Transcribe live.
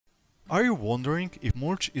Are you wondering if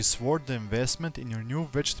mulch is worth the investment in your new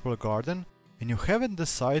vegetable garden and you haven't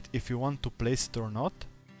decided if you want to place it or not?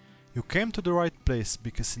 You came to the right place,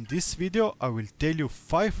 because in this video I will tell you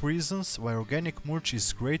 5 reasons why organic mulch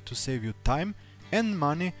is great to save you time and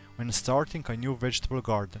money when starting a new vegetable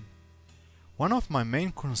garden. One of my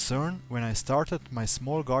main concerns when I started my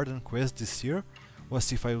small garden quest this year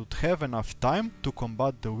was if I would have enough time to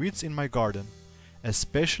combat the weeds in my garden,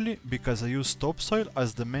 especially because I use topsoil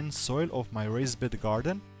as the main soil of my raised bed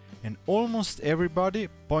garden, and almost everybody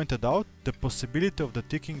pointed out the possibility of the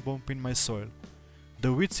ticking bomb in my soil,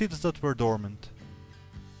 the weed seeds that were dormant.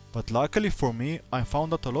 But luckily for me, I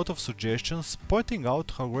found out a lot of suggestions pointing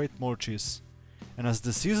out how great mulch is, and as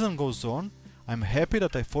the season goes on, I'm happy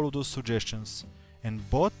that I followed those suggestions and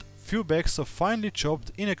bought few bags of finely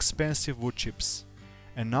chopped inexpensive wood chips.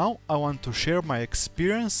 And now I want to share my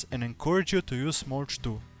experience and encourage you to use mulch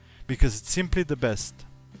too, because it's simply the best.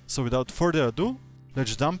 So without further ado,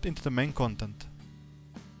 let's jump into the main content.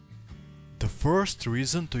 The first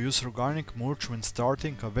reason to use organic mulch when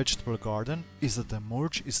starting a vegetable garden is that the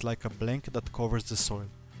mulch is like a blanket that covers the soil.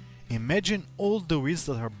 Imagine all the weeds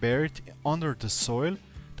that are buried under the soil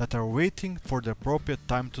that are waiting for the appropriate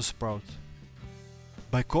time to sprout.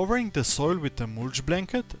 By covering the soil with a mulch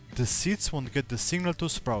blanket, the seeds won't get the signal to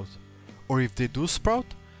sprout, or if they do sprout,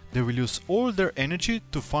 they will use all their energy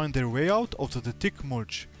to find their way out of the thick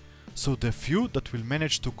mulch, so the few that will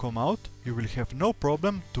manage to come out, you will have no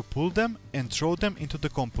problem to pull them and throw them into the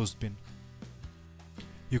compost bin.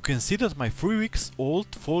 You can see that my 3 weeks old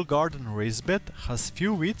fall garden raised bed has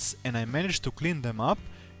few weeds and I managed to clean them up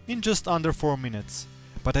in just under 4 minutes.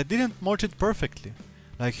 But I didn't mulch it perfectly,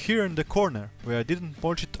 like here in the corner where I didn't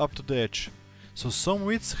mulch it up to the edge, so some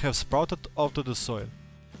weeds have sprouted out of the soil.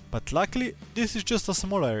 But luckily this is just a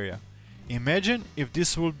small area. Imagine if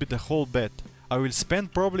this would be the whole bed, I will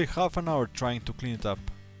spend probably half an hour trying to clean it up.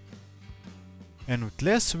 And with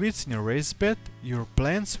less weeds in your raised bed, your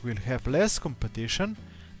plants will have less competition,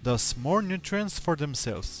 thus more nutrients for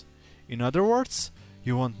themselves. In other words,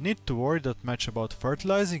 you won't need to worry that much about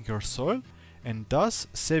fertilizing your soil, and thus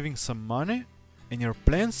saving some money, and your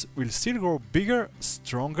plants will still grow bigger,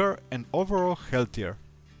 stronger and overall healthier.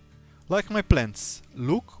 Like my plants,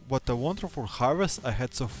 look what a wonderful harvest I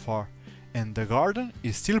had so far, and the garden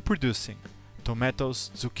is still producing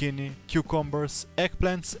tomatoes, zucchini, cucumbers,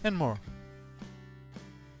 eggplants and more.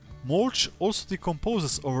 Mulch also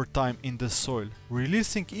decomposes over time in the soil,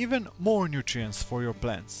 releasing even more nutrients for your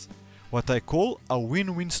plants, what I call a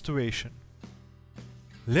win-win situation.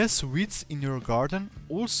 Less weeds in your garden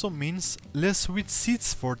also means less weed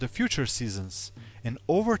seeds for the future seasons, and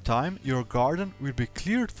over time your garden will be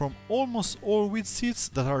cleared from almost all weed seeds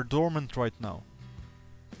that are dormant right now.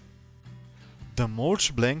 The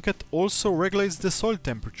mulch blanket also regulates the soil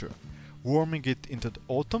temperature, warming it into the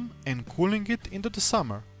autumn and cooling it into the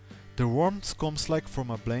summer. The warmth comes like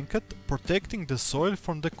from a blanket, protecting the soil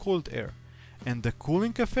from the cold air, and the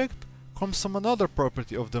cooling effect comes from another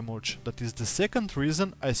property of the mulch that is the second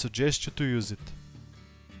reason I suggest you to use it.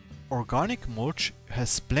 Organic mulch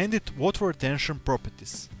has splendid water retention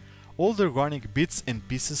properties. All the organic bits and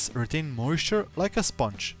pieces retain moisture like a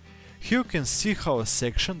sponge. Here you can see how a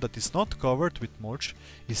section that is not covered with mulch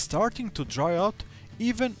is starting to dry out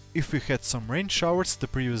even if we had some rain showers the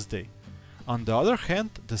previous day. On the other hand,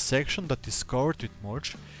 the section that is covered with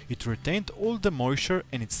mulch, it retained all the moisture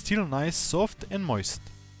and it's still nice, soft and moist.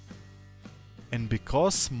 And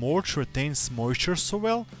because mulch retains moisture so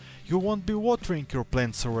well, you won't be watering your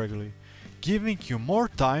plants so regularly, giving you more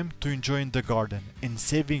time to enjoy in the garden and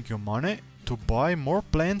saving you money to buy more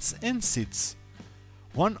plants and seeds.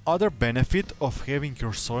 One other benefit of having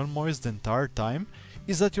your soil moist the entire time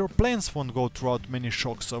is that your plants won't go throughout many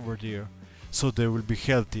shocks over the year, so they will be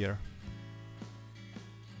healthier.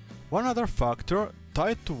 One other factor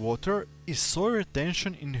tied to water is soil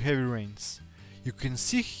retention in heavy rains. You can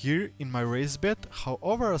see here in my raised bed how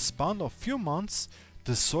over a span of few months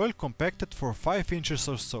the soil compacted for 5 inches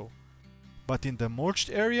or so. But in the mulched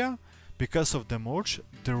area, because of the mulch,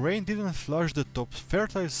 the rain didn't flush the top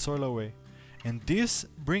fertile soil away. And this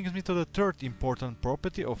brings me to the third important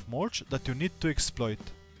property of mulch that you need to exploit.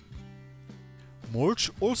 Mulch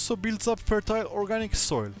also builds up fertile organic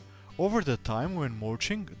soil. Over the time when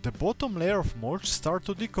mulching, the bottom layer of mulch starts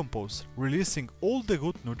to decompose, releasing all the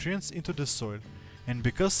good nutrients into the soil. And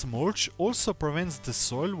because mulch also prevents the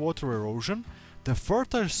soil water erosion, the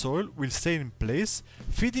fertile soil will stay in place,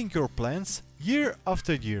 feeding your plants year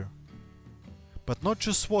after year. But not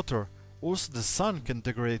just water, also the sun can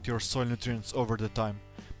degrade your soil nutrients over the time.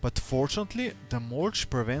 But fortunately, the mulch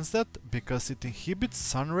prevents that because it inhibits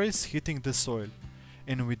sun rays hitting the soil.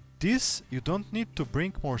 And with this, you don't need to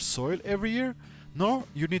bring more soil every year, nor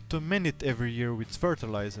you need to mend it every year with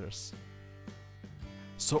fertilizers.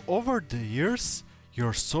 So over the years,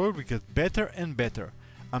 your soil will get better and better,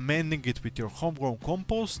 amending it with your homegrown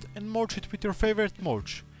compost and mulch it with your favorite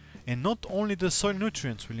mulch. And not only the soil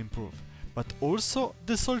nutrients will improve, but also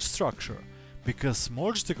the soil structure, because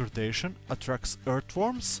mulch degradation attracts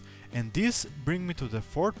earthworms, and this brings me to the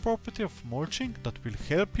fourth property of mulching that will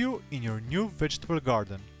help you in your new vegetable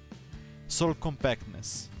garden: soil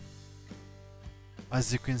compactness.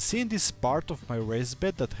 As you can see in this part of my raised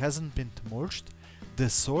bed that hasn't been mulched, the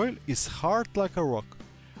soil is hard like a rock.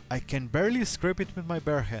 I can barely scrape it with my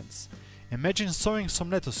bare hands. Imagine sowing some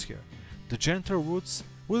lettuce here. The gentle roots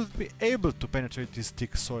wouldn't be able to penetrate this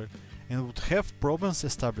thick soil and would have problems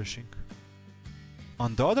establishing.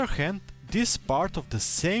 On the other hand, this part of the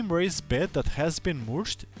same raised bed that has been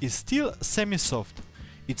mulched is still semi-soft.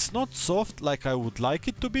 It's not soft like I would like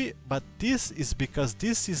it to be, but this is because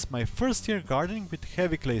this is my first year gardening with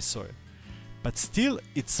heavy clay soil. But still,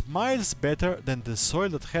 it's miles better than the soil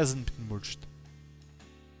that hasn't been mulched.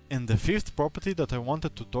 And the fifth property that I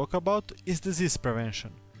wanted to talk about is disease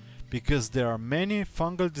prevention, because there are many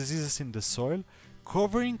fungal diseases in the soil.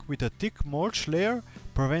 Covering with a thick mulch layer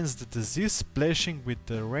prevents the disease splashing with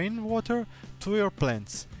the rainwater to your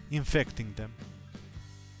plants, infecting them.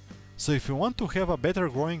 So if you want to have a better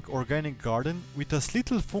growing organic garden with as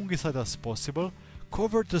little fungicide as possible,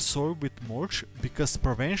 cover the soil with mulch, because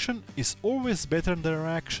prevention is always better than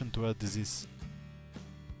reaction to a disease.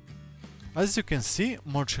 As you can see,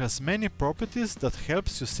 mulch has many properties that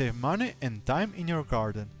helps you save money and time in your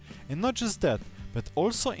garden. And not just that, but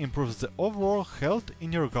also improves the overall health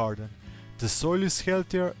in your garden. The soil is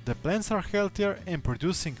healthier, the plants are healthier and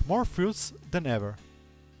producing more fruits than ever.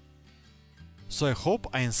 So I hope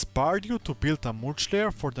I inspired you to build a mulch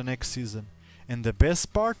layer for the next season. And the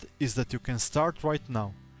best part is that you can start right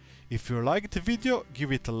now. If you liked the video,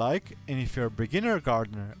 give it a like, and if you're a beginner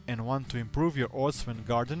gardener and want to improve your odds when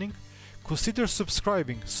gardening, consider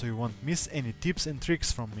subscribing so you won't miss any tips and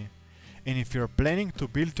tricks from me. And if you're planning to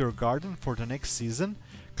build your garden for the next season,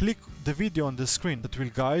 click the video on the screen that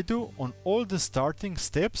will guide you on all the starting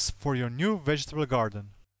steps for your new vegetable garden.